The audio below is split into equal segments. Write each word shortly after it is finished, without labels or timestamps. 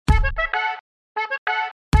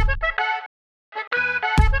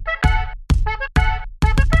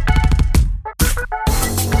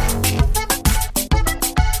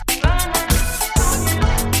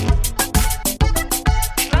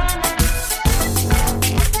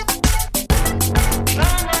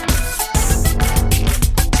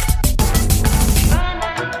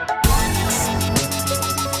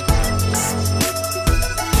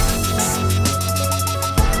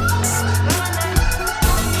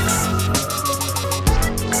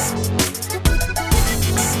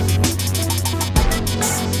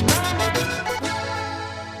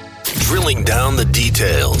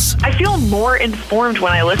details. I feel more informed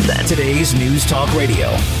when I listen. Today's News Talk Radio,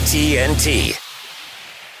 TNT.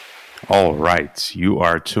 All right, you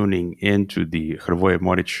are tuning into the Hrvoje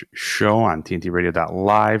Morić show on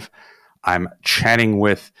TNTRadio.live. I'm chatting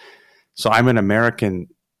with, I'm an American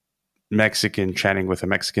Mexican chatting with a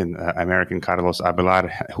Mexican American, Carlos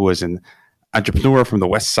Abelar, who is an entrepreneur from the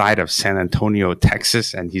west side of San Antonio,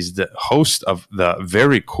 Texas, and he's the host of the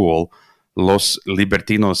very cool Los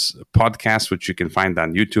Libertinos podcast, which you can find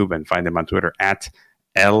on YouTube and find him on Twitter at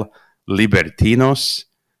El Libertinos.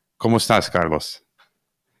 ¿Cómo estás, Carlos?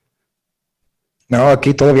 No,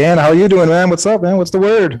 aquí todo bien. How are you doing, man? What's up, man? What's the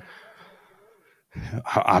word?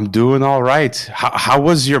 I'm doing all right. How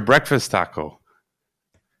was your breakfast taco?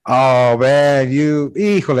 Oh, man,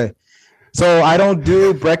 híjole. So I don't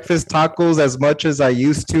do breakfast tacos as much as I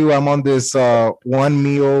used to. I'm on this one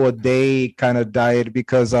meal a day kind of diet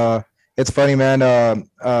because it's funny, man.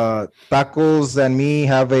 Tacos and me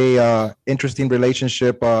have a interesting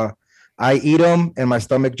relationship. I eat them and my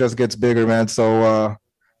stomach just gets bigger, man. So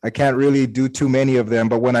I can't really do too many of them,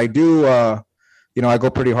 but when I do, I go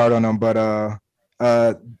pretty hard on them. But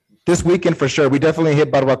this weekend for sure, we definitely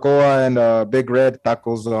hit barbacoa and Big Red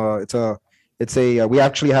tacos. We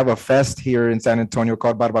actually have a fest here in San Antonio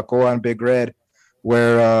called Barbacoa and Big Red,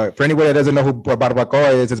 where for anybody that doesn't know who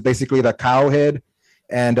barbacoa is, it's basically the cow head.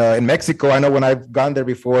 And in Mexico, I know when I've gone there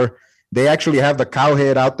before, they actually have the cow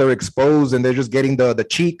head out there exposed, and they're just getting the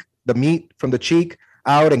cheek, the meat from the cheek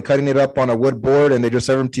out and cutting it up on a wood board, and they just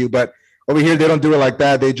serve them to you. But over here, they don't do it like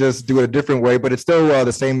that. They just do it a different way, but it's still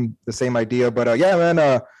the same idea. But yeah,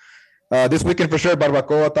 man, this weekend for sure,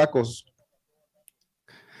 barbacoa tacos.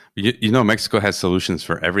 Mexico has solutions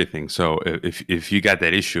for everything. So if you got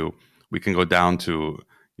that issue, we can go down to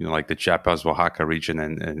like the Chiapas, Oaxaca region,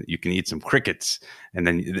 and you can eat some crickets, and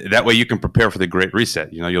then that way you can prepare for the Great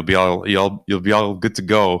Reset. You'll be all good to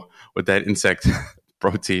go with that insect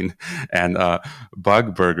protein and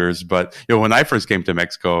bug burgers. But when I first came to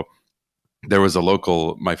Mexico, there was a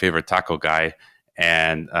local, my favorite taco guy,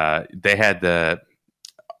 and they had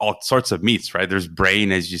all sorts of meats, right? There's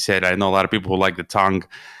brain, as you said. I know a lot of people who like the tongue,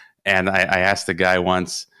 and I asked the guy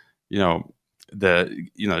once,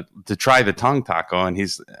 to try the tongue taco, and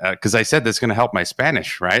he's because I said that's going to help my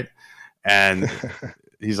Spanish, right? And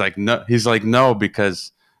he's like no,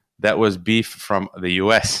 because that was beef from the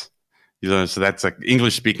U.S. So that's an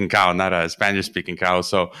English-speaking cow, not a Spanish-speaking cow.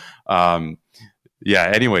 So,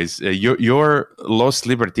 anyways, your Los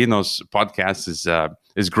Libertinos podcast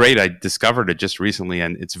is great. I discovered it just recently,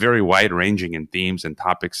 and it's very wide-ranging in themes and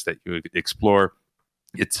topics that you explore.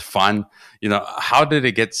 It's fun. How did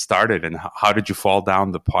it get started, and how did you fall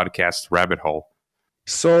down the podcast rabbit hole?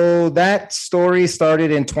 So that story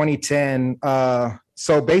started in 2010.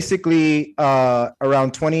 So basically,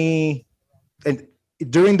 around 20 and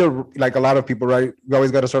during like a lot of people, right? We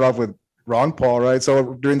always got to start off with Ron Paul, right?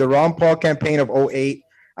 So during the Ron Paul campaign of 2008,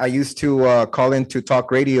 I used to call into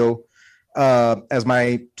talk radio as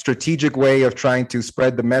my strategic way of trying to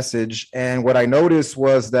spread the message. And what I noticed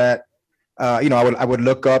was that, I would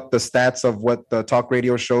look up the stats of what the talk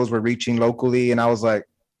radio shows were reaching locally. And I was like,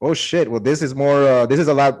 oh shit, well, this is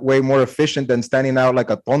way more efficient than standing out like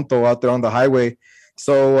a tonto out there on the highway.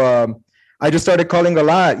 So I just started calling a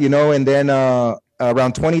lot, and then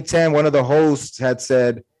around 2010, one of the hosts had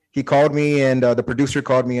said, he called me, and the producer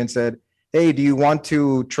called me and said, hey, do you want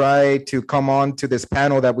to try to come on to this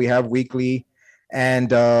panel that we have weekly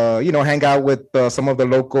and, hang out with some of the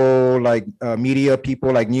local media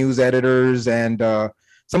people, like news editors and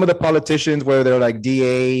some of the politicians, whether they're like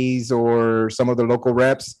DAs or some of the local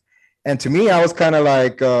reps. And to me, I was kind of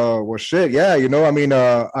like, well, shit, yeah,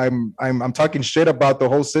 I'm talking shit about the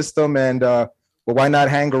whole system, and why not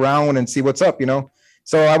hang around and see what's up,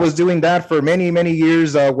 So I was doing that for many, many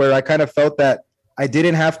years, where I kind of felt that I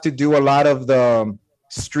didn't have to do a lot of the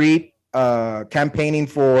street campaigning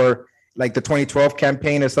for like the 2012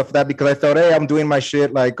 campaign and stuff like that, because I thought, hey, I'm doing my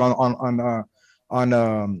shit like on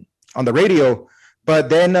the radio. But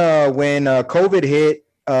then when COVID hit,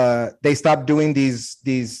 they stopped doing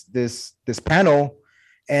this panel,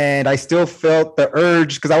 and I still felt the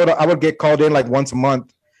urge, because I would get called in like once a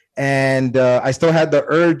month, and I still had the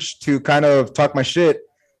urge to kind of talk my shit.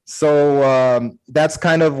 So that's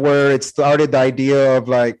kind of where it started, the idea of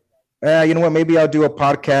like, you know what, maybe I'll do a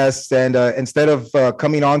podcast, and instead of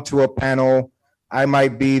coming onto a panel, I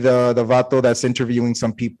might be the vato that's interviewing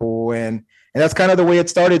some people, and that's kind of the way it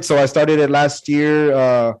started. So I started it last year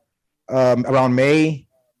around May,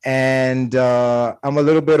 and I'm a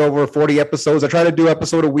little bit over 40 episodes. I try to do an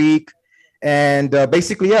episode a week, and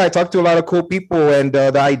basically, I talk to a lot of cool people, and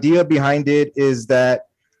the idea behind it is that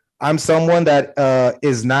I'm someone that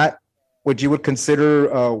is not what you would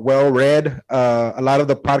consider well-read. A lot of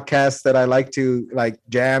the podcasts that I like to like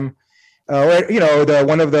jam, the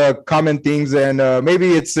one of the common themes, and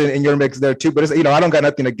maybe it's in your mix there too. But it's, I don't got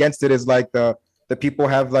nothing against it. Is like the people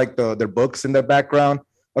have like their books in the background.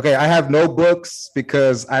 Okay, I have no books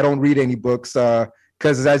because I don't read any books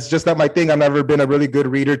because that's just not my thing. I've never been a really good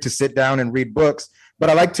reader to sit down and read books, but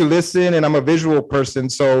I like to listen, and I'm a visual person,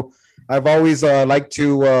 so I've always liked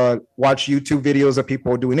to watch YouTube videos of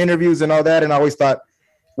people doing interviews and all that. And I always thought,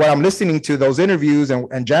 when I'm listening to those interviews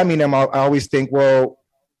and jamming them, I always think, well,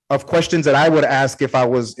 of questions that I would ask if I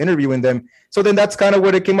was interviewing them. So then that's kind of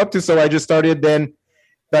what it came up to. So I just started. Then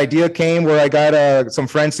the idea came where I got some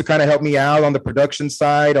friends to kind of help me out on the production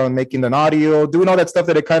side, on making an audio, doing all that stuff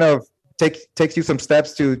that it kind of takes you some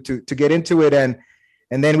steps to get into it.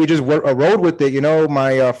 And then we just rode with it.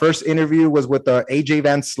 My first interview was with AJ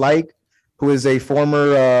Van Slyke, who is a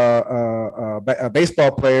former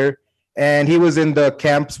baseball player. And he was in the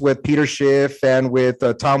camps with Peter Schiff and with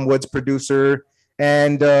Tom Woods, producer.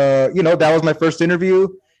 And, that was my first interview.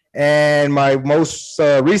 And my most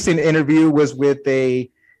recent interview was with a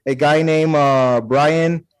guy named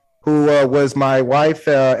Brian, who was my wife.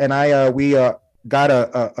 And we got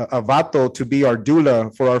a vato to be our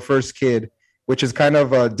doula for our first kid, which is kind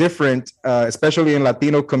of different, especially in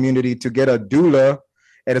Latino community, to get a doula,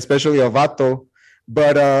 and especially a vato.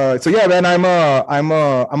 But so yeah, man, I'm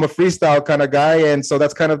a freestyle kind of guy, and so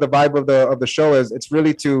that's kind of the vibe of the show. Is it's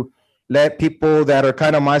really to let people that are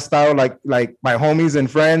kind of my style, like my homies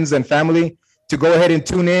and friends and family, to go ahead and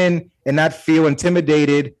tune in and not feel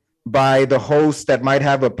intimidated by the host that might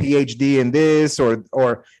have a PhD in this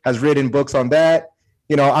or has written books on that.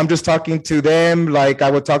 I'm just talking to them like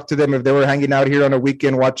I would talk to them if they were hanging out here on a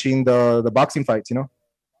weekend watching the boxing fights,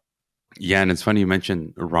 Yeah, and it's funny you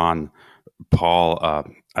mentioned Ron Paul.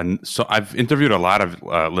 And so I've interviewed a lot of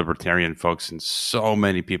libertarian folks, and so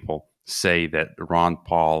many people say that Ron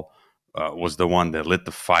Paul was the one that lit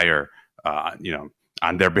the fire,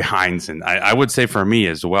 on their behinds. And I would say for me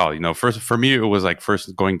as well, first for me, it was like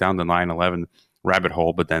first going down the 9/11 rabbit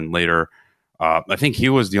hole, but then later, I think he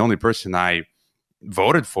was the only person I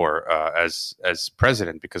voted for as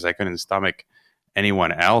president because I couldn't stomach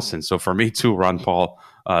anyone else. And so for me too, Ron Paul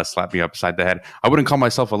slapped me upside the head. I wouldn't call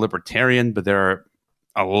myself a libertarian, but there are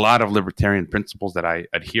a lot of libertarian principles that I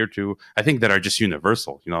adhere to. I think that are just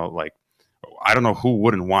universal. Like I don't know who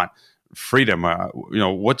wouldn't want freedom.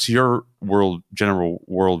 What's your general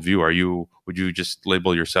worldview? Would you just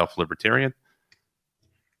label yourself libertarian?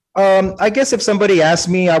 I guess if somebody asked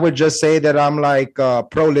me, I would just say that I'm like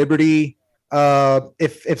pro liberty.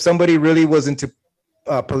 If somebody really was into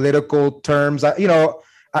political terms,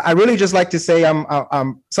 I really just like to say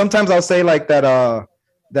I'm sometimes I'll say like that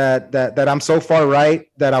that I'm so far right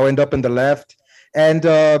that I'll end up in the left. And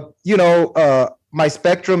my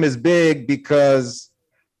spectrum is big because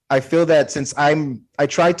I feel that since I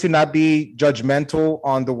try to not be judgmental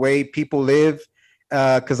on the way people live,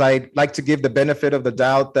 because I like to give the benefit of the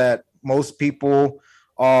doubt that most people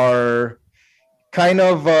are kind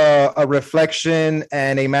of a reflection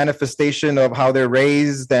and a manifestation of how they're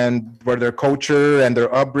raised and where their culture and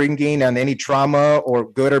their upbringing and any trauma or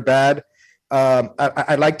good or bad.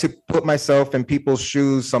 I like to put myself in people's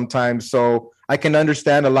shoes sometimes so I can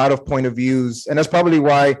understand a lot of point of views. And that's probably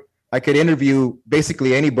why I could interview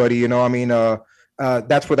basically anybody,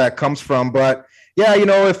 that's where that comes from. But yeah,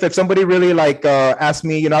 if somebody really asked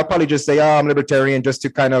me, I'll probably just say, I'm libertarian, just to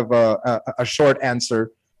kind of a short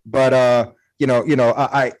answer. But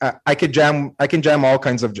I can jam all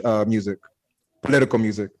kinds of music, political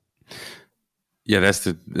music. Yeah,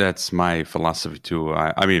 that's my philosophy too.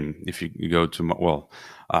 I mean, if you go to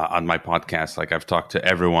on my podcast, like I've talked to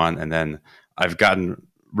everyone, and then I've gotten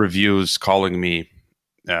reviews calling me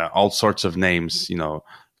all sorts of names,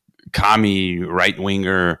 commie, right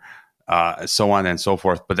winger, so on and so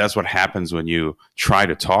forth. But that's what happens when you try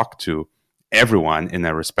to talk to everyone in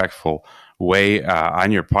a respectful way.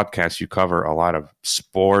 On your podcast, you cover a lot of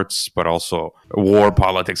sports, but also war,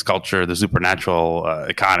 politics, culture, the supernatural,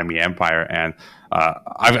 economy, empire. And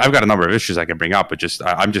I've got a number of issues I can bring up, but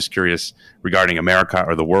I'm just curious regarding America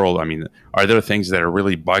or the world. I mean, are there things that are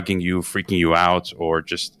really bugging you, freaking you out, or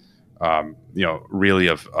just, really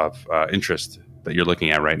of interest that you're looking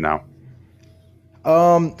at right now?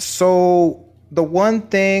 So the one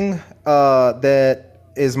thing that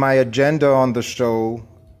is my agenda on the show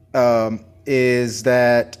is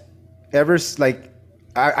that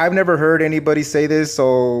I've never heard anybody say this,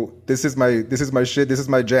 so this is my shit, this is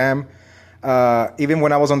my jam. Even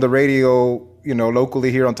when I was on the radio,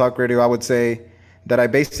 locally here on Talk Radio, I would say that I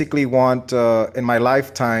basically want in my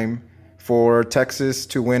lifetime for Texas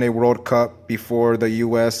to win a World Cup before the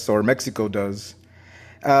U.S. or Mexico does.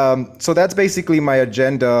 So that's basically my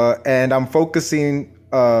agenda, and I'm focusing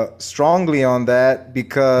strongly on that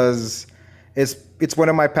because it's one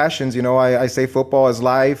of my passions. You know, I say football is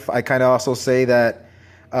life. I kind of also say that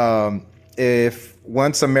if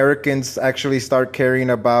once Americans actually start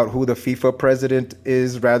caring about who the FIFA president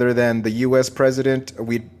is rather than the U.S. president,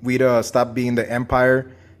 we'd stop being the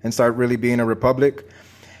empire and start really being a republic.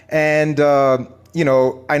 And you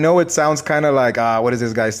know, I know it sounds kind of like, what is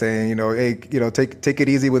this guy saying? You know, hey, you know, take it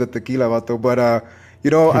easy with the tequila, vato. But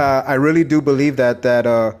you know, I really do believe that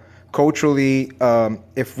culturally,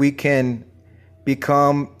 if we can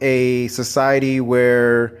become a society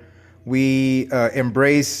where we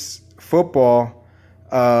embrace football,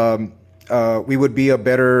 we would be a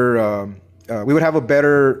better, we would have a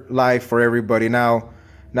better life for everybody. Now,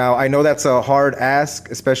 I know that's a hard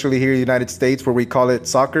ask, especially here in the United States where we call it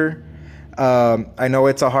soccer. I know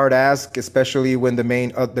it's a hard ask, especially when the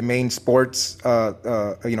main sports,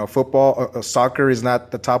 you know, football, soccer is not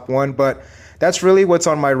the top one. But that's really what's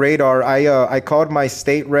on my radar. I called my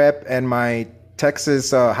state rep and my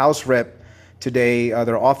Texas House rep today,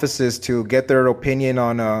 their offices, to get their opinion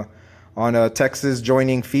on Texas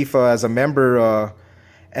joining FIFA as a member.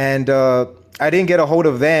 And I didn't get a hold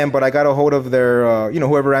of them, but I got a hold of their, you know,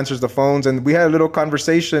 whoever answers the phones, and we had a little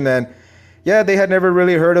conversation. And yeah, they had never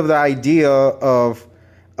really heard of the idea of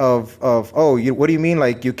what do you mean,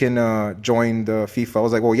 like you can join the FIFA? I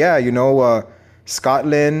was like, well, yeah, you know,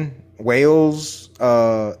 Scotland, Wales,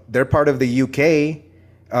 they're part of the UK.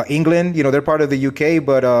 England, you know, they're part of the UK,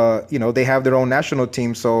 but you know, they have their own national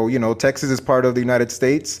team. So, you know, Texas is part of the United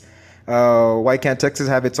States. Why can't Texas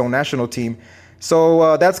have its own national team?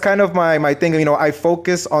 So that's kind of my thing. You know, I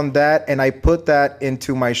focus on that and I put that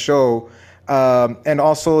into my show. And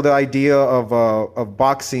also the idea of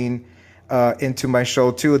boxing into my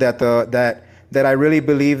show too. That I really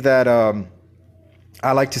believe that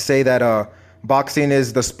I like to say that boxing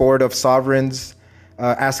is the sport of sovereigns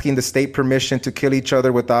asking the state permission to kill each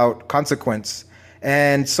other without consequence.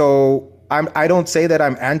 And so I don't say that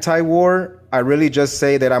I'm anti-war. I really just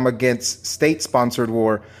say that I'm against state-sponsored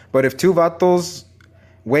war. But if two vatos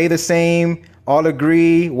weigh the same, all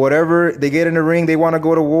agree, whatever, they get in the ring, they want to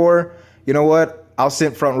go to war, you know what? I'll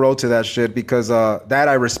sit front row to that shit because that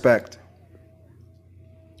I respect.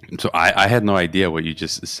 So I had no idea what you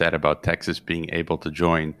just said about Texas being able to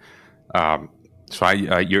join. So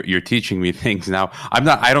you're teaching me things now.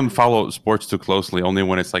 I don't follow sports too closely, only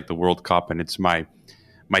when it's like the World Cup and it's my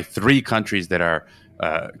three countries that are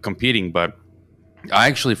competing. But I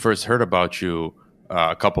actually first heard about you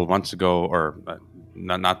a couple of months ago, or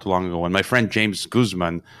not too long ago, when my friend James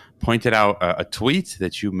Guzman pointed out a tweet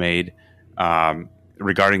that you made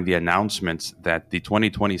regarding the announcement that the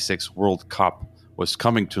 2026 World Cup was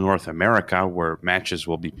coming to North America, where matches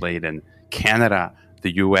will be played in Canada,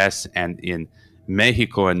 the U.S., and in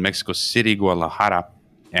Mexico and Mexico City, Guadalajara,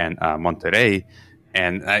 and Monterrey.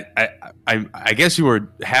 And I guess you were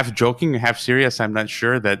half joking, half serious. I'm not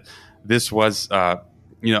sure that this was a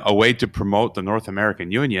way to promote the North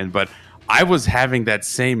American Union, but I was having that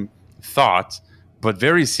same thought, but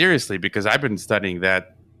very seriously, because I've been studying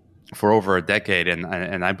that for over a decade,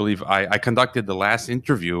 and I believe I conducted the last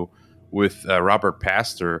interview with Robert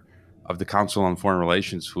Pastor of the Council on Foreign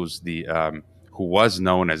Relations, who was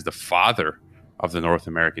known as the father of the North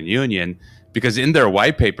American Union, because in their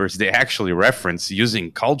white papers they actually reference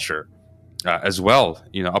using culture as well.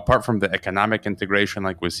 You know, apart from the economic integration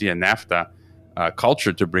like we see in NAFTA,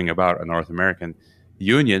 culture to bring about a North American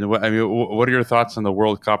Union. I mean, what are your thoughts on the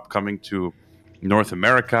World Cup coming to North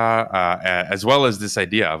America, as well as this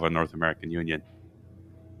idea of a North American Union?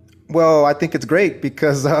 Well, I think it's great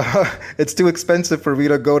because it's too expensive for me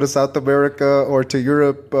to go to South America or to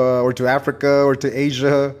Europe or to Africa or to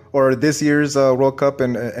Asia or this year's World Cup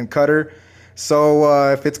in Qatar.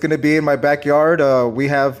 So if it's going to be in my backyard, we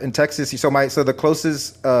have in Texas. So the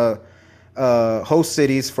closest host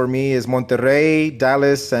cities for me is Monterrey,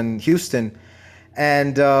 Dallas, and Houston.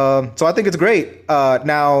 And so I think it's great.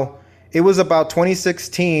 Now, it was about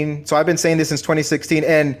 2016. So I've been saying this since 2016.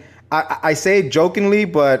 And I say it jokingly,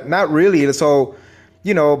 but not really. So,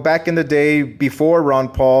 you know, back in the day before Ron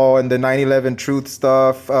Paul and the 9/11 truth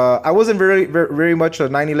stuff, I wasn't very much a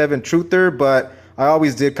 9/11 truther, but I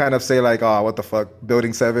always did kind of say like, oh, what the fuck,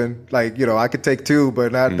 Building 7? Like, you know, I could take two,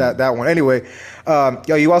 but not that one. Anyway,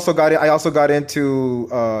 I also got into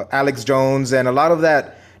Alex Jones and a lot of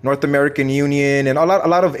that North American Union and a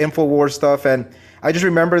lot of InfoWars stuff. And I just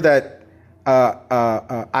remember that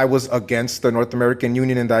I was against the North American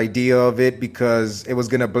Union and the idea of it because it was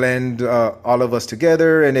going to blend all of us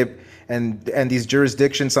together, and these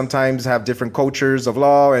jurisdictions sometimes have different cultures of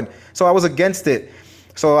law, and so I was against it.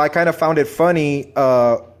 So I kind of found it funny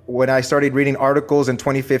when I started reading articles in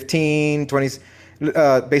 2015,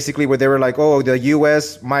 basically where they were like, oh, the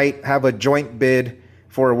U.S. might have a joint bid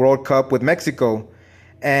for a World Cup with Mexico.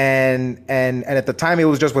 And at the time it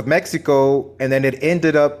was just with Mexico, and then it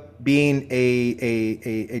ended up being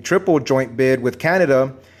a triple joint bid with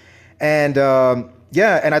Canada. And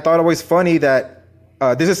and I thought it was funny that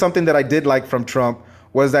this is something that I did like from Trump,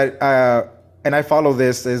 was that, and I follow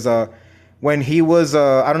this, is when he was,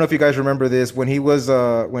 I don't know if you guys remember this, when he was,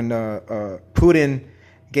 when Putin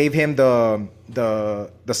gave him the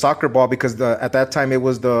soccer ball, because at that time it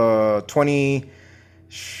was the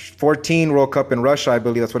 2014 World Cup in Russia, I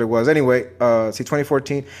believe that's what it was. Anyway,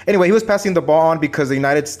 2014. Anyway, he was passing the ball on because the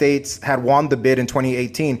United States had won the bid in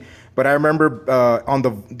 2018. But I remember on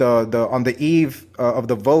the eve of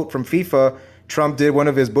the vote from FIFA, Trump did one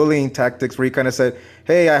of his bullying tactics where he kind of said,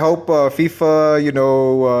 hey, I hope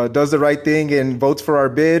FIFA, does the right thing and votes for our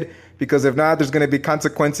bid, because if not, there's going to be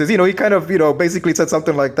consequences. He kind of, basically said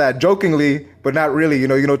something like that, jokingly, but not really,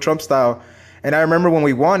 Trump style. And I remember when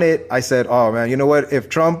we won it, I said, oh, man, you know what? If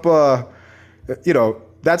Trump,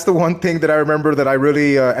 that's the one thing that I remember that I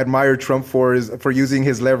really admire Trump for, is for using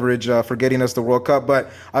his leverage for getting us the World Cup. But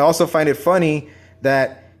I also find it funny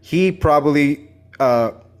that he probably,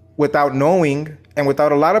 without knowing and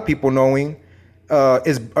without a lot of people knowing,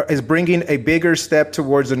 is bringing a bigger step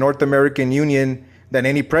towards the North American Union than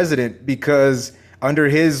any president, because under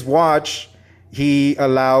his watch, he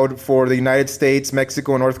allowed for the United States,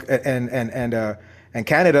 Mexico, and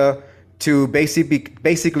Canada to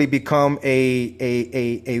basically become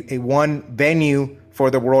a one venue for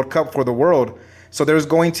the World Cup for the world. So there's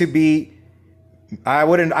going to be, I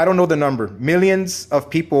don't know the number, millions of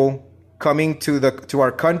people coming to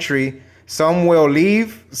our country. Some will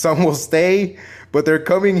leave, some will stay, but they're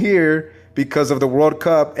coming here because of the World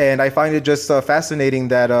Cup. And I find it just fascinating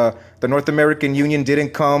that the North American Union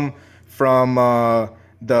didn't come from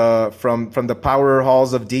the power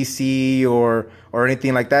halls of DC or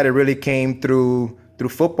anything like that. It really came through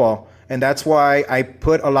football, and that's why I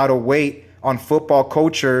put a lot of weight on football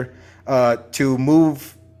culture to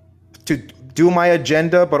do my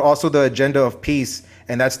agenda, but also the agenda of peace,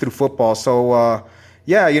 and that's through football. So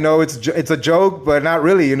it's a joke, but not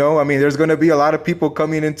really. I mean, there's going to be a lot of people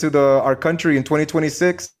coming into our country in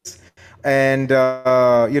 2026, and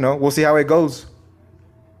we'll see how it goes.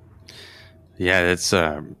 Yeah, that's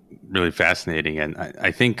really fascinating, and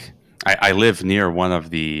I think I live near one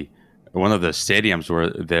of the stadiums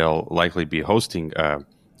where they'll likely be hosting a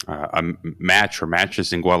match or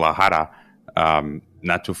matches in Guadalajara,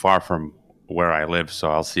 not too far from where I live.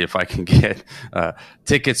 So I'll see if I can get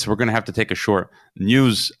tickets. We're going to have to take a short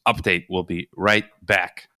news update. We'll be right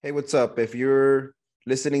back. Hey, what's up? If you're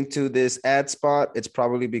listening to this ad spot, it's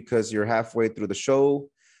probably because you're halfway through the show,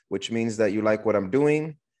 which means that you like what I'm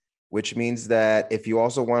doing, which means that if you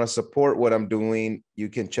also want to support what I'm doing, you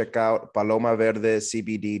can check out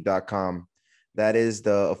palomaverdecbd.com. That is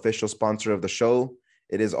the official sponsor of the show.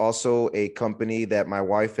 It is also a company that my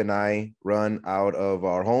wife and I run out of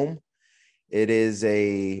our home. It is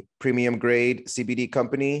a premium grade CBD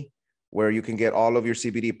company where you can get all of your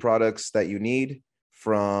CBD products that you need,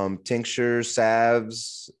 from tinctures,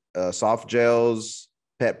 salves, soft gels,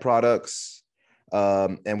 pet products.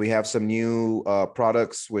 And we have some new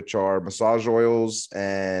products, which are massage oils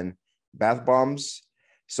and bath bombs.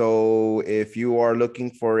 So if you are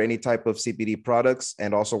looking for any type of CBD products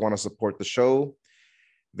and also want to support the show,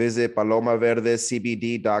 visit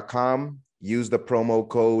palomaverdecbd.com. Use the promo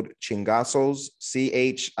code Chingazos,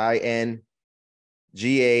 CHINGASOS,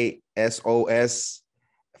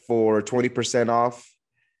 for 20%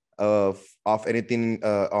 off anything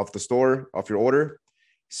off the store, off your order.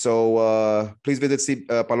 So please visit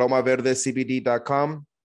palomaverdecbd.com.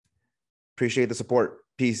 Appreciate the support.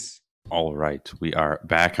 Peace. All right, we are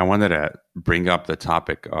back. I wanted to bring up the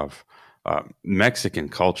topic of Mexican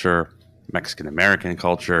culture, Mexican American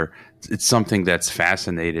culture. It's something that's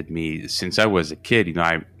fascinated me since I was a kid.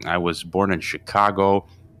 I was born in Chicago,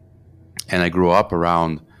 and I grew up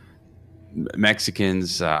around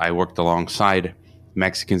Mexicans. I worked alongside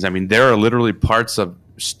Mexicans. I mean, there are literally parts of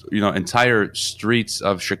entire streets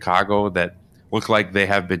of Chicago that look like they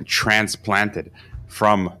have been transplanted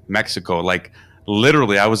from Mexico. Like,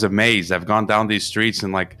 literally, I was amazed. I've gone down these streets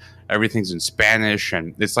and like everything's in Spanish,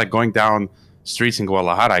 and it's like going down streets in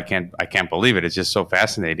Guadalajara. I can't believe it. It's just so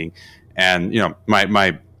fascinating. And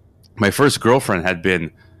my first girlfriend had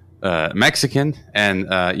been Mexican,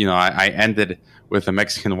 and I ended with a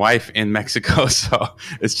Mexican wife in Mexico. So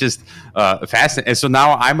it's just fascinating. And so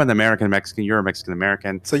now I'm an American Mexican. You're a Mexican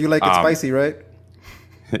American. So you like it spicy, right?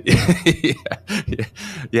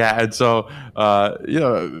 Yeah. And so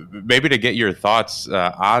maybe to get your thoughts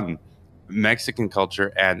on Mexican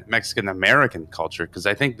culture and Mexican American culture, because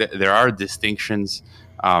I think that there are distinctions.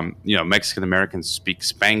 Mexican Americans speak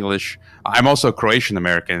Spanglish. I'm also Croatian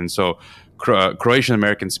American, and so Croatian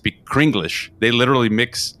Americans speak Kringlish. They literally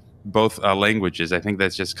mix both languages. I think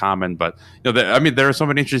that's just common. But there are so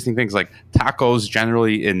many interesting things. Like tacos,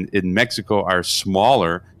 generally in Mexico, are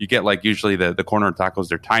smaller. You get like usually the corner tacos;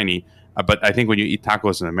 they're tiny. But I think when you eat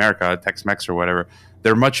tacos in America, Tex-Mex or whatever,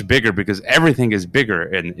 they're much bigger because everything is bigger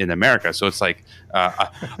in America. So it's like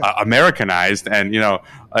Americanized. And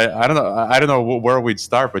I don't know where we'd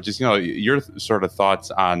start, but just your sort of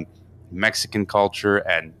thoughts on Mexican culture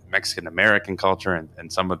and Mexican American culture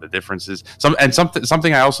and some of the differences.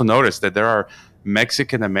 Something I also noticed, that there are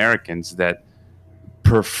Mexican Americans that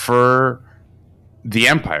prefer the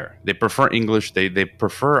empire. They prefer English. They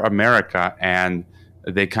prefer America, and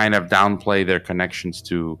they kind of downplay their connections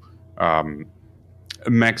to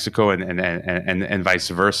Mexico and vice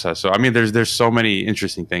versa. So there's so many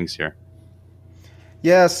interesting things here.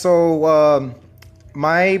 Yeah. So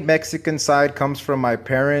my Mexican side comes from my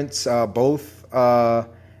parents, both,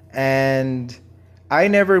 and I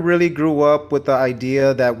never really grew up with the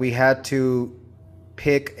idea that we had to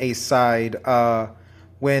pick a side.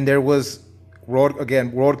 When there was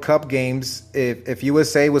World Cup games, if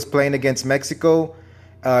USA was playing against Mexico,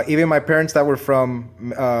 even my parents that were from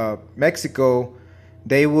Mexico,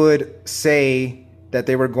 they would say that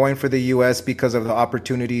they were going for the U.S. because of the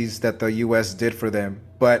opportunities that the U.S. did for them.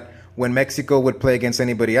 But when Mexico would play against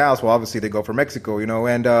anybody else, well, obviously they go for Mexico,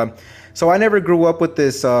 And so I never grew up with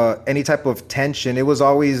this any type of tension. It was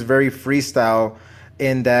always very freestyle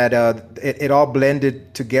in that it all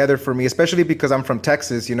blended together for me, especially because I'm from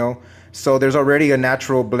Texas, So there's already a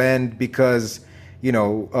natural blend because,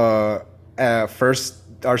 first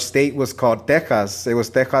our state was called Texas. It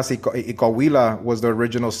was Texas y Coahuila was the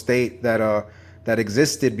original state that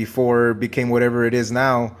existed before it became whatever it is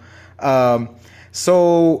now.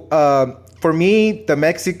 So for me, the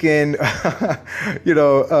Mexican, to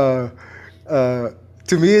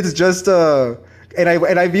me, it's just and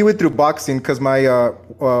I view it through boxing because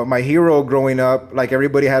my hero growing up, like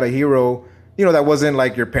everybody had a hero, that wasn't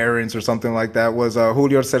like your parents or something like that, was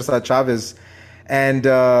Julio Cesar Chavez. And,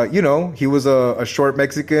 he was a short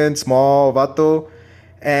Mexican, small vato,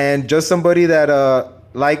 and just somebody that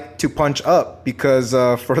liked to punch up because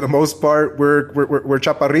for the most part, we're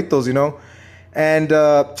chaparritos, And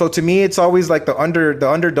so to me, it's always like the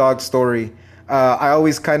underdog story. I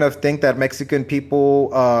always kind of think that Mexican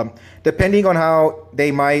people, depending on how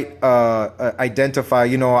they might identify,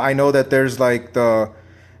 I know that there's like the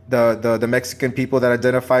Mexican people that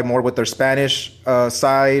identify more with their Spanish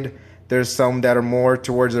side. There's some that are more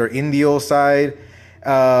towards their Indio side.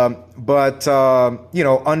 But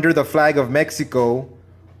under the flag of Mexico,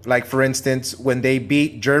 like for instance, when they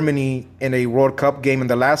beat Germany in a World Cup game in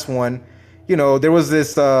the last one, there was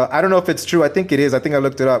this, I don't know if it's true. I think it is. I think I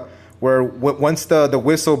looked it up, where once the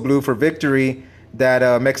whistle blew for victory,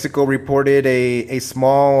 that Mexico reported a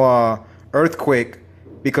small earthquake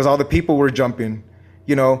because all the people were jumping,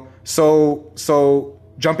 so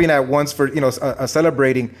jumping at once for,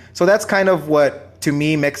 celebrating. So that's kind of what, to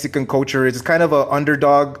me, Mexican culture is. It's kind of an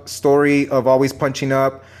underdog story of always punching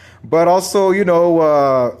up. But also,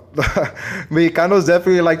 Mexicanos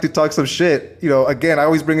definitely like to talk some shit. Again, I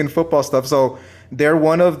always bring in football stuff. So they're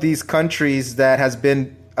one of these countries that has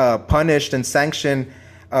been punished and sanctioned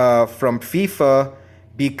from FIFA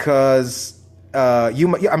because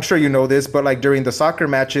I'm sure you know this, but like during the soccer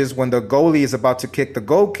matches, when the goalie is about to kick the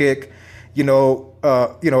goal kick,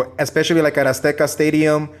 especially like at Azteca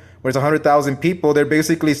Stadium, where there's 100,000 people, they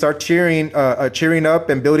basically start cheering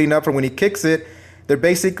up and building up for when he kicks it. They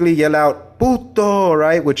basically yell out "puto,"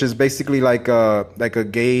 right, which is basically like a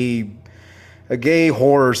gay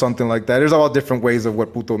whore or something like that. There's all different ways of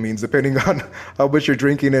what "puto" means depending on how much you're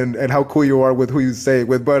drinking and how cool you are with who you say it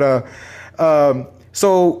with. But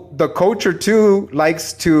so the culture too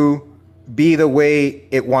likes to be the way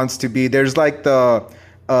it wants to be. There's like a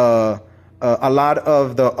lot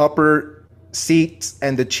of the upper seats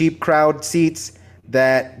and the cheap crowd seats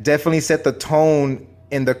that definitely set the tone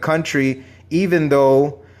in the country. Even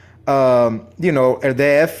though, the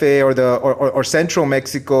DF or Central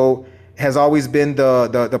Mexico has always been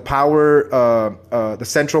the power, the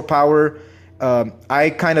central power. I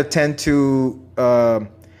kind of tend to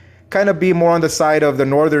kind of be more on the side of the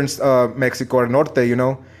northern Mexico or Norte,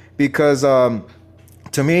 because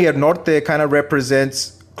to me, El Norte kind of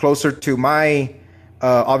represents closer to my,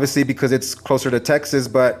 obviously because it's closer to Texas,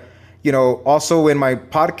 but also in my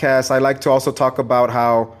podcast, I like to also talk about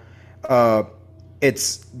how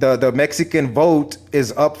it's the Mexican vote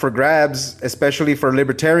is up for grabs, especially for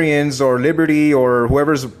libertarians or liberty or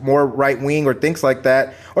whoever's more right wing or thinks like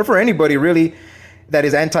that, or for anybody really that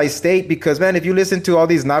is anti-state. Because man, if you listen to all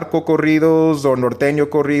these narco corridos or norteño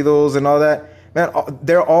corridos and all that, man,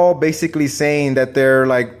 they're all basically saying that they're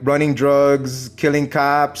like running drugs, killing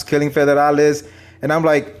cops, killing federales. And I'm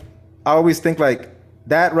like, I always think like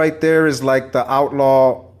that right there is like the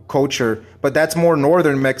outlaw culture, but that's more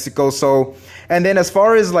northern Mexico. So, and then as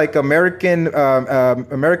far as like American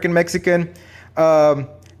Mexican,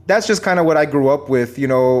 that's just kind of what I grew up with.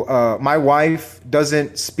 My wife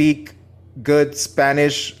doesn't speak good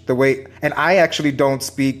Spanish the way, and I actually don't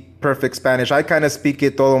speak perfect Spanish. I kind of speak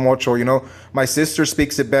it todo mocho. My sister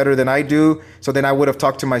speaks it better than I do. So then I would have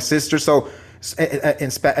talked to my sister. So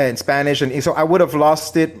in Spanish, and so I would have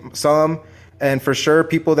lost it some. And for sure,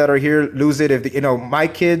 people that are here lose it. If my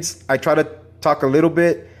kids, I try to talk a little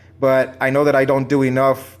bit, but I know that I don't do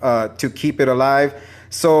enough to keep it alive.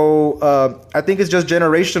 So I think it's just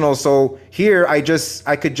generational. So here, I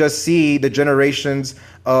could just see the generations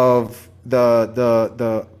of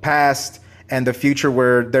the past and the future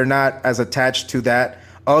where they're not as attached to that,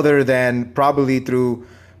 other than probably through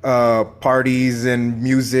parties and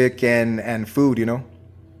music and food.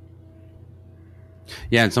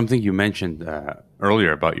 Yeah, and something you mentioned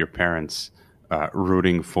earlier about your parents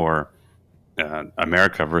rooting for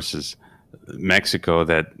America versus Mexico,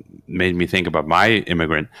 that made me think about my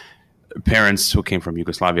immigrant parents who came from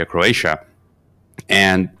Yugoslavia, Croatia,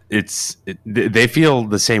 and they feel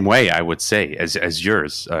the same way, I would say, as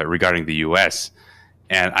yours regarding the U.S.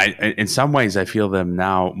 And in some ways, I feel them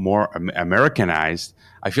now more Americanized.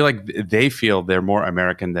 I feel like they feel they're more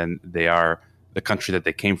American than they are the country that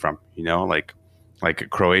they came from.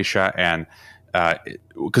 Like Croatia, and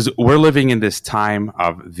because we're living in this time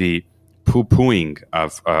of the poo-pooing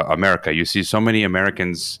of America. You see so many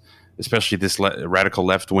Americans, especially this radical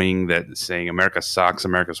left wing, that saying America sucks,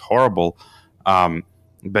 America's horrible.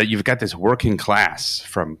 But you've got this working class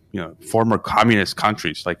from former communist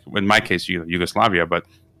countries, like in my case, Yugoslavia, but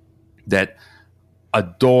that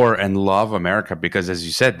adore and love America because, as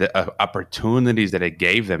you said, the opportunities that it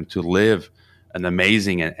gave them to live an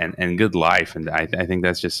amazing and good life. And I think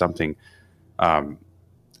that's just something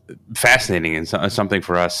fascinating and something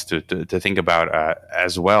for us to think about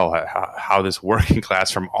as well, how this working class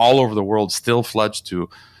from all over the world still floods to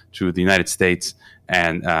the United States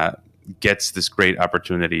and gets this great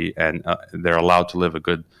opportunity, and they're allowed to live a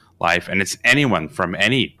good life. And it's anyone from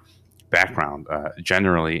any background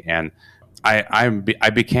generally. And I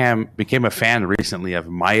became a fan recently of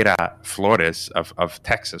Mayra Flores of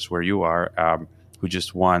Texas, where you are, who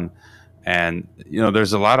just won. And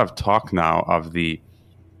there's a lot of talk now of the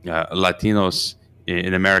Latinos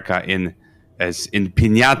in America in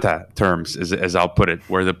piñata terms, as I'll put it,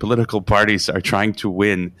 where the political parties are trying to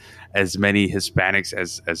win as many Hispanics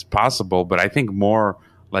as possible. But I think more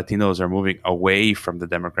Latinos are moving away from the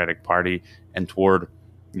Democratic Party and toward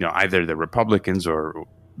either the Republicans or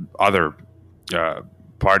other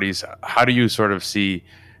parties. How do you sort of see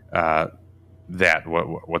that?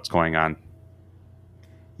 What's going on?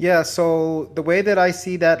 Yeah, so the way that I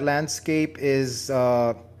see that landscape is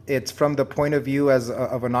it's from the point of view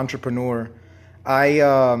of an entrepreneur.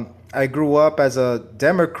 I grew up as a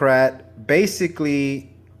Democrat, basically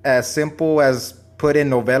as simple as put in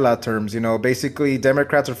novela terms. Basically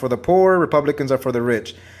Democrats are for the poor, Republicans are for the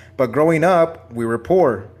rich. But growing up, we were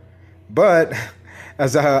poor. But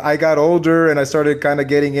as I got older and I started kind of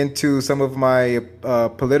getting into some of my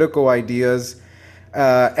political ideas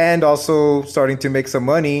and also starting to make some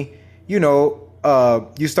money, you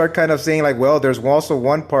start kind of saying like, well, there's also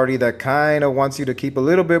one party that kind of wants you to keep a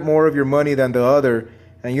little bit more of your money than the other.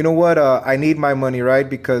 And you know what? I need my money, right?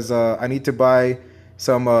 Because I need to buy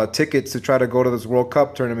some tickets to try to go to this World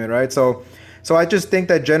Cup tournament, right? So I just think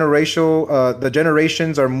that the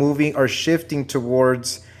generations are shifting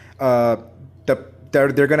towards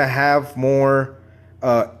they're going to have more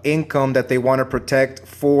income that they want to protect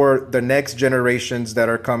for the next generations that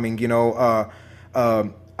are coming.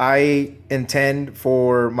 I intend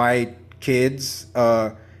for my kids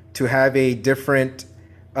to have a different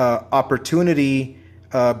opportunity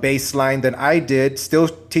baseline than I did, still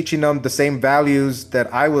teaching them the same values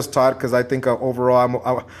that I was taught, because I think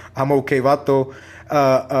overall I'm okay vato.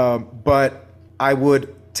 But I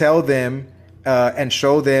would tell them and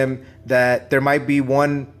show them that there might be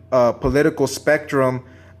one political spectrum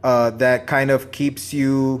that kind of keeps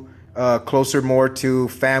you closer more to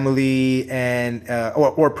family and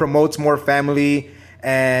or promotes more family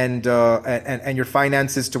and your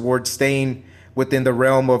finances towards staying within the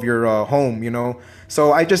realm of your home, you know.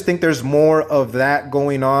 So I just think there's more of that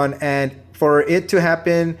going on, and for it to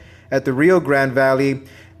happen at the Rio Grande Valley,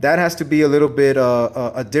 that has to be a little bit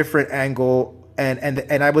a different angle,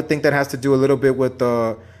 and I would think that has to do a little bit with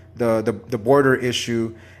the border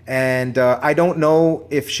issue. And I don't know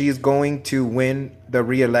if she's going to win the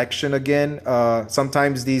re-election again.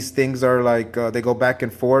 Sometimes these things are like they go back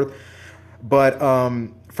and forth, but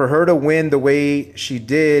for her to win the way she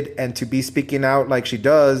did and to be speaking out like she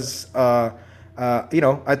does, you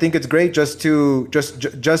know, I think it's great just to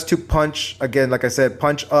punch again, like I said,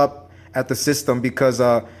 punch up at the system, because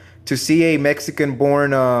to see a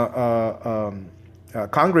Mexican-born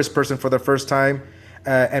congressperson for the first time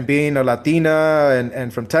and being a Latina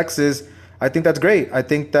and from Texas, I think that's great. I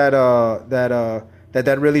think that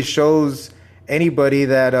that really shows anybody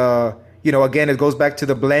that you know, again, it goes back to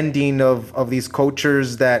the blending of these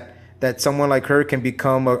cultures that someone like her can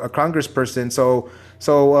become a congressperson. So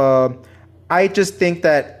I just think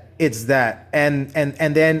that it's that. And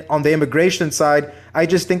then on the immigration side, I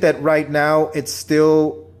just think that right now it's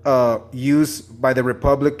still used by the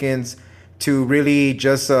Republicans to really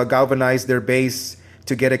just galvanize their base,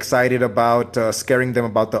 to get excited about scaring them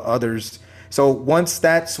about the others. So once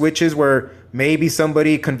that switches, where maybe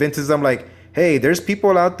somebody convinces them like, hey, there's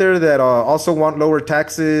people out there that also want lower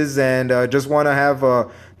taxes and just want to have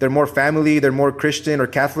their more family, their more Christian or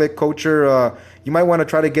Catholic culture. You might want to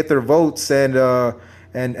try to get their votes and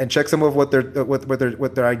check some of what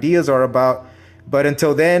their ideas are about. But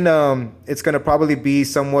until then, it's going to probably be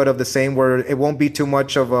somewhat of the same, where it won't be too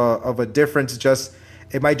much of a difference. Just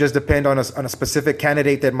it might just depend on a specific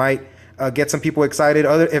candidate that might get some people excited.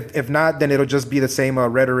 If not, then it'll just be the same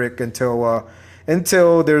rhetoric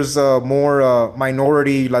until there's more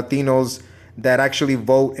minority Latinos that actually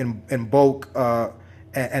vote in bulk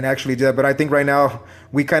and actually do that. But I think right now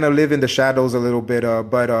we kind of live in the shadows a little bit.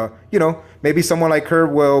 But you know, maybe someone like her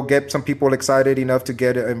will get some people excited enough to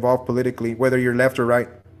get involved politically, whether you're left or right.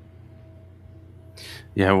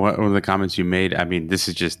 Yeah, one of the comments you made, I mean, this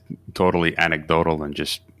is just totally anecdotal and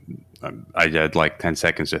just I had like 10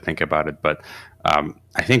 seconds to think about it. But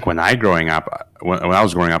I think when I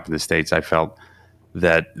was growing up in the States, I felt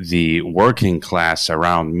that the working class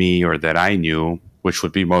around me, or that I knew, which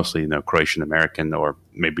would be mostly, you know, Croatian American or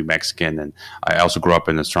maybe Mexican, and I also grew up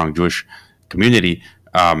in a strong Jewish community,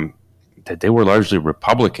 that they were largely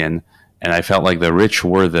Republican, and I felt like the rich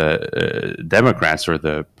were the Democrats or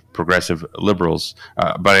the progressive liberals.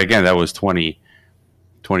 But again, that was 20,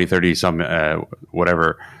 30 some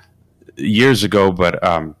whatever years ago. But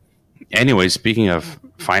anyway, speaking of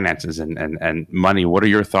finances and money, what are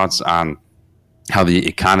your thoughts on how the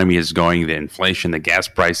economy is going, the inflation, the gas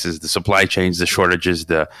prices, the supply chains, the shortages,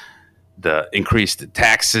 the increased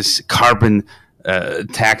taxes, carbon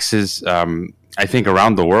taxes? I think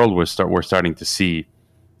around the world we're starting to see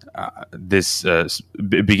this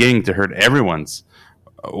beginning to hurt everyone's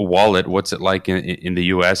wallet. What's it like in the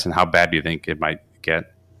U.S., and how bad do you think it might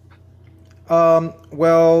get?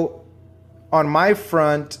 Well, on my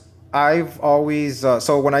front, I've always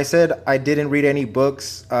so when I said I didn't read any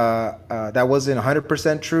books, that wasn't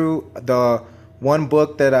 100% true. The one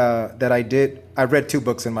book that I did, I read two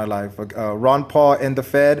books in my life, Ron Paul and the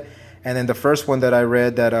Fed, and then the first one that I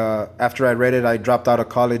read that after I read it, I dropped out of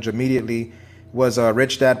college immediately, was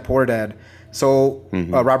Rich Dad Poor Dad. So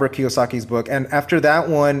Robert Kiyosaki's book. And after that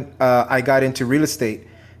one, I got into real estate.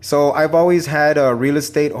 So I've always had real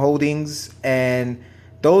estate holdings, and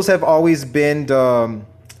those have always been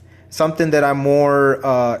something that I'm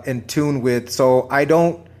more in tune with. So I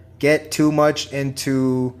don't get too much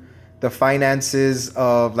into the finances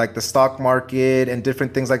of like the stock market and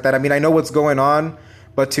different things like that. I mean, I know what's going on,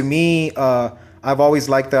 but to me, I've always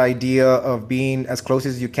liked the idea of being as close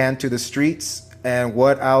as you can to the streets. And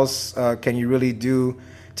what else can you really do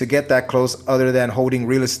to get that close other than holding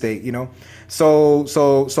real estate, you know?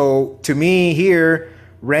 So to me here,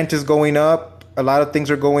 rent is going up. A lot of things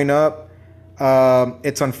are going up.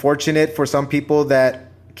 It's unfortunate for some people that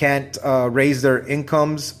can't raise their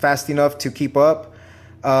incomes fast enough to keep up.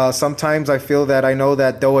 Sometimes I feel that I know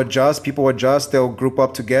that they'll adjust, people adjust, they'll group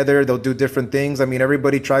up together, they'll do different things. I mean,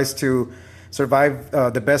 everybody tries to survive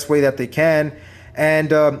the best way that they can.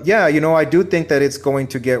 And yeah, you know, I do think that it's going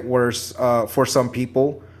to get worse for some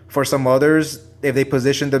people. For some others, if they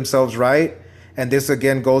position themselves right, and this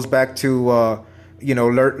again goes back to you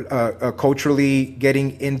know, culturally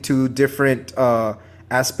getting into different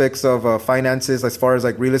aspects of finances as far as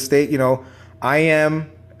like real estate. You know, I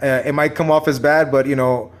am it might come off as bad, but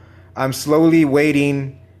I'm slowly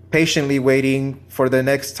waiting, patiently waiting for the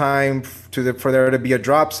next time for there to be a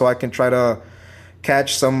drop, so I can try to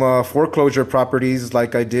catch some foreclosure properties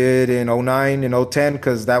like I did in 09 and 010,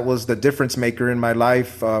 because that was the difference maker in my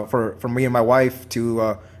life for me and my wife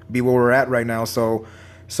to be where we're at right now. So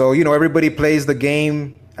everybody plays the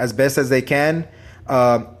game as best as they can.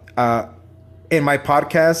 In my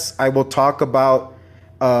podcast, I will talk about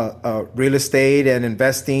real estate and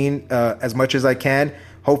investing as much as I can.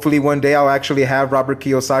 Hopefully one day I'll actually have Robert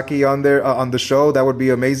Kiyosaki on there on the show. That would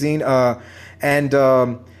be amazing.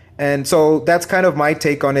 And so that's kind of my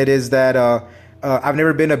take on it, is that I've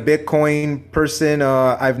never been a Bitcoin person.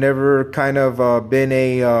 I've never kind of been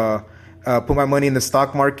put my money in the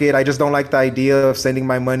stock market. I just don't like the idea of sending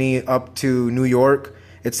my money up to New York.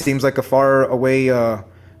 It seems like a far away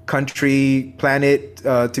country, planet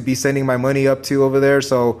to be sending my money up to over there.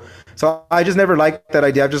 So I just never liked that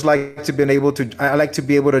idea. I just like to I like to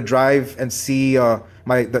be able to drive and see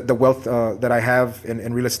the wealth that I have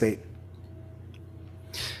in real estate.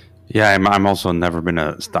 Yeah, I'm also never been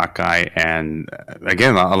a stock guy, and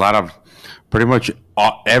again, a lot of pretty much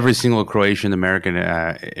every single Croatian American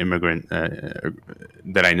immigrant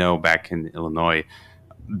that I know back in Illinois,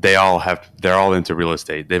 they're all into real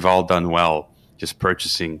estate. They've all done well just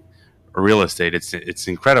purchasing real estate. It's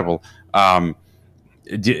incredible.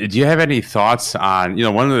 Do you have any thoughts on,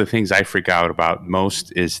 one of the things I freak out about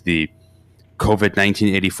most is the COVID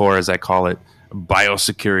 1984, as I call it,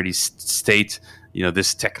 biosecurity state,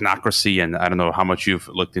 this technocracy, and I don't know how much you've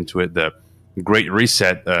looked into it, the Great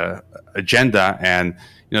Reset agenda, and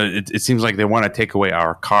it seems like they want to take away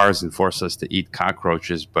our cars and force us to eat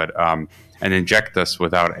cockroaches, but and inject us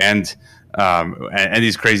without end, and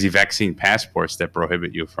these crazy vaccine passports that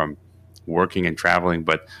prohibit you from working and traveling.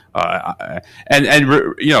 But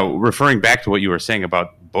referring back to what you were saying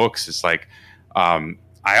about books, it's like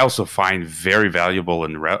I also find very valuable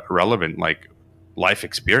and relevant, like life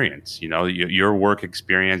experience, your work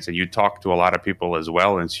experience, and you talk to a lot of people as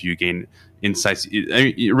well, and so you gain insights.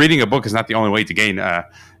 Reading a book is not the only way to gain an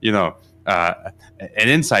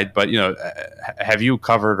insight, but have you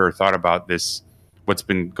covered or thought about this, what's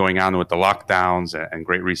been going on with the lockdowns and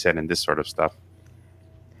Great Reset and this sort of stuff?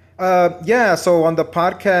 So on the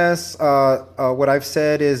podcast, what I've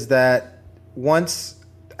said is that once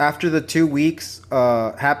after the 2 weeks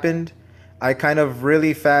happened, I kind of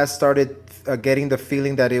really fast started getting the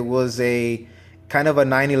feeling that it was a kind of a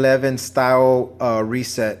 9/11 style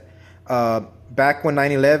reset. Back when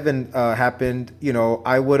 9/11 happened,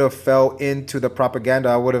 I would have fell into the propaganda.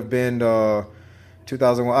 I would have been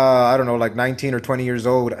 2001, I don't know, like 19 or 20 years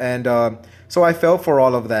old. And so I fell for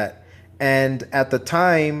all of that. And at the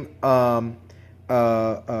time,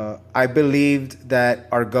 I believed that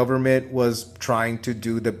our government was trying to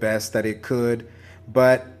do the best that it could,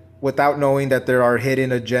 but without knowing that there are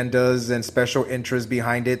hidden agendas and special interests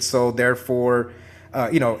behind it. So therefore,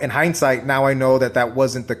 in hindsight, now I know that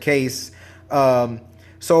wasn't the case.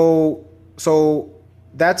 So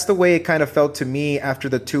that's the way it kind of felt to me after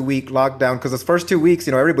the 2-week lockdown. Because the first 2 weeks,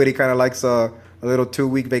 everybody kind of likes a little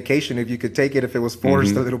 2-week vacation if you could take it, if it was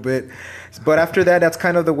forced a little bit. But after that, that's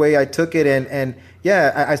kind of the way I took it. And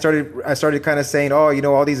I started kind of saying,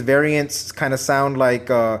 all these variants kind of sound like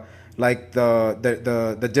the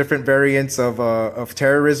different variants of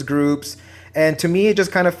terrorist groups. And to me, it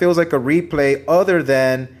just kind of feels like a replay, other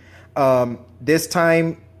than this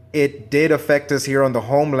time it did affect us here on the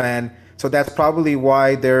homeland. So that's probably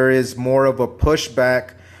why there is more of a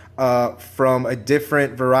pushback from a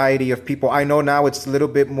different variety of people. I know now it's a little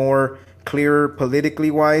bit more clear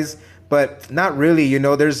politically wise, but not really.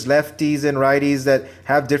 There's lefties and righties that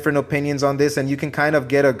have different opinions on this, and you can kind of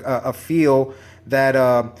get a feel that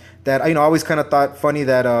I always kind of thought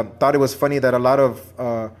it was funny that a lot of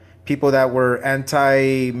people that were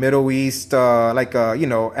anti-Middle East,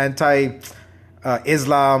 anti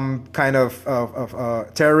Islam, kind of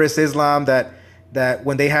terrorist Islam, that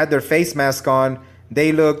when they had their face mask on,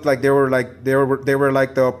 they looked like they were like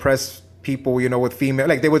the oppressed people, with female,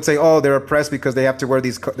 like they would say, oh, they're oppressed because they have to wear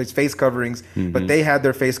these face coverings, but they had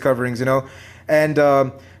their face coverings, and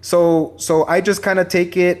so I just kind of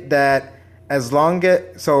take it that as long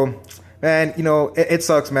as, man, it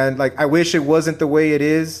sucks, man. Like, I wish it wasn't the way it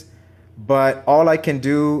is, but all I can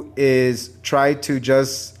do is try to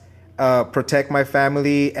just protect my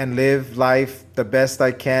family and live life the best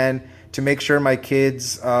I can to make sure my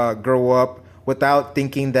kids grow up without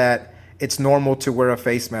thinking that it's normal to wear a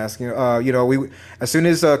face mask. We as soon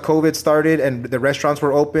as COVID started and the restaurants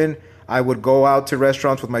were open, I would go out to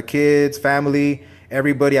restaurants with my kids, family,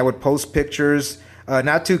 everybody. I would post pictures.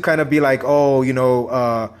 not to kind of be like, oh,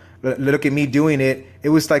 look at me doing it. It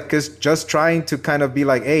was like just trying to kind of be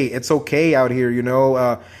like, hey, it's okay out here,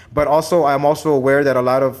 but also I'm also aware that a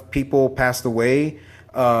lot of people passed away.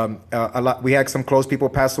 We had some close people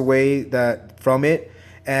pass away from it,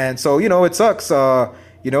 and so it sucks.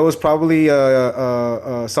 It was probably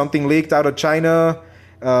something leaked out of China,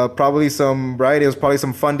 probably it was probably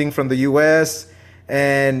some funding from the U.S.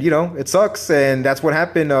 And it sucks, and that's what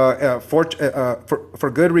happened.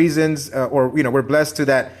 For good reasons, we're blessed to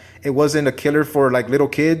that it wasn't a killer for like little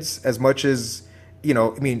kids as much as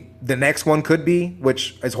the next one could be,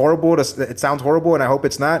 which is horrible. It sounds horrible, and I hope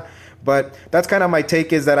it's not. But that's kind of my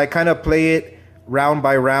take, is that I kind of play it round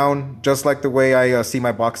by round, just like the way I see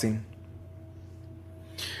my boxing.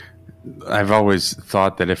 I've always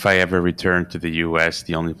thought that if I ever returned to the U.S.,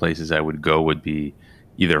 the only places I would go would be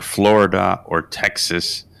either Florida or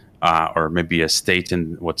Texas, or maybe a state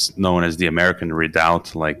in what's known as the American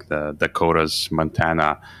Redoubt, like the Dakotas,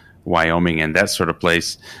 Montana, Wyoming, and that sort of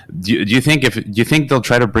place. Do you think they'll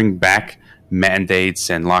try to bring back mandates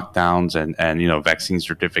and lockdowns and vaccine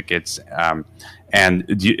certificates? And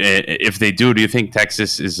if they do you think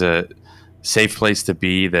Texas is a safe place to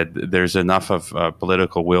be? That there's enough of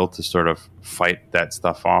political will to sort of fight that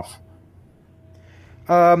stuff off?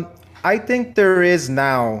 I think there is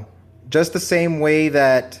now, just the same way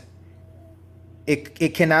that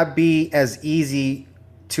it cannot be as easy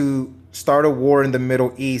to start a war in the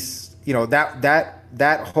Middle East.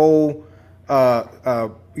 That whole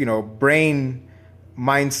brain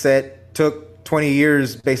mindset took 20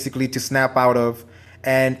 years basically to snap out of.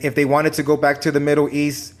 And if they wanted to go back to the Middle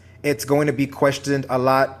East, it's going to be questioned a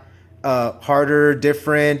lot harder,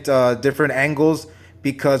 different angles,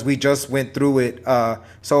 because we just went through it.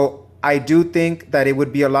 So I do think that it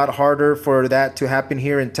would be a lot harder for that to happen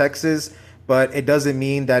here in Texas, but it doesn't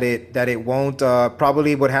mean that it won't.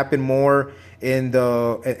 Probably would happen more in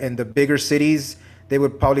the bigger cities. They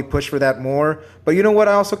would probably push for that more. But you know what?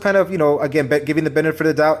 I also kind of, again, giving the benefit of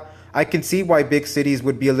the doubt, I can see why big cities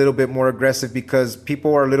would be a little bit more aggressive, because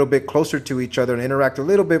people are a little bit closer to each other and interact a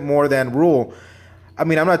little bit more than rural. I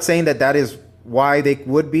mean, I'm not saying that is why they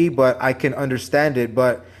would be, but I can understand it.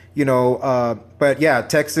 But but yeah,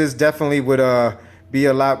 Texas definitely would be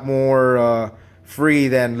a lot more free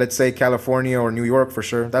than, let's say, California or New York, for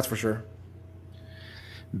sure. That's for sure.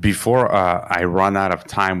 Before I run out of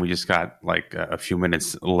time, we just got like a few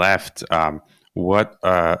minutes left. What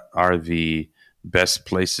are the best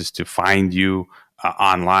places to find you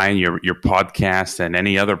online, your podcast, and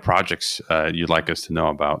any other projects you'd like us to know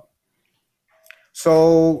about?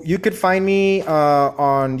 So you could find me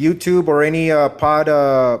on YouTube or any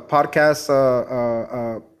podcast.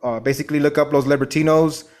 Basically, look up Los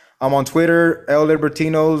Libertinos. I'm on Twitter, El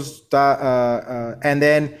Libertinos, and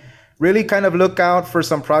then really kind of look out for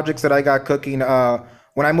some projects that I got cooking.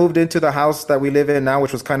 When I moved into the house that we live in now,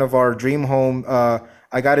 which was kind of our dream home,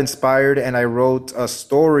 I got inspired and I wrote a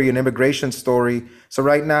story, an immigration story. So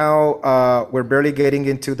right now, we're barely getting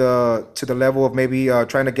into the level of maybe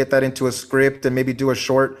trying to get that into a script and maybe do a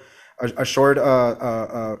short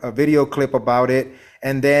video clip about it.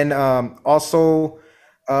 And then I also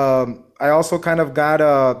kind of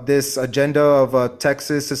got this agenda of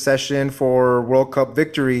Texas secession for World Cup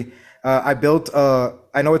victory. I built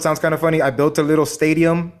I know it sounds kind of funny. I built a little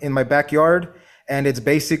stadium in my backyard, and it's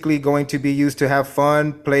basically going to be used to have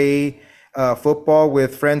fun, play football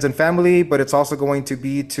with friends and family, but it's also going to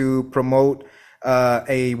be to promote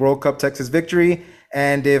a World Cup Texas victory.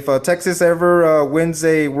 And if Texas ever wins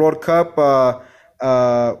a World Cup,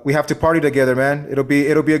 we have to party together, man. It'll be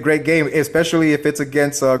a great game, especially if it's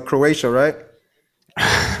against Croatia, right?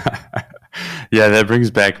 Yeah, that brings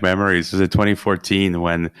back memories. It was in 2014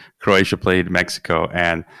 when Croatia played Mexico,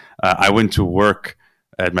 and I went to work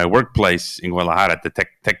at my workplace in Guadalajara at the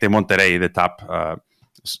Tec de Monterrey, the top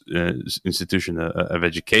institution of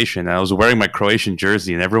education. And I was wearing my Croatian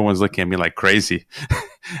jersey, and everyone was looking at me like crazy.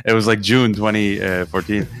 It was like June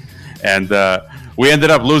 2014, and we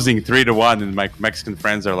ended up losing 3-1. And my Mexican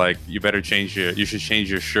friends are like, "You should change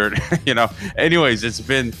your shirt." Anyways, it's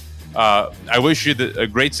been. I wish you a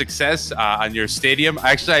great success on your stadium.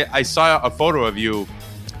 Actually, I saw a photo of you.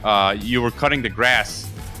 You were cutting the grass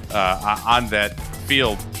on that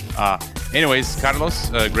field. Anyways, Carlos,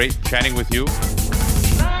 great chatting with you.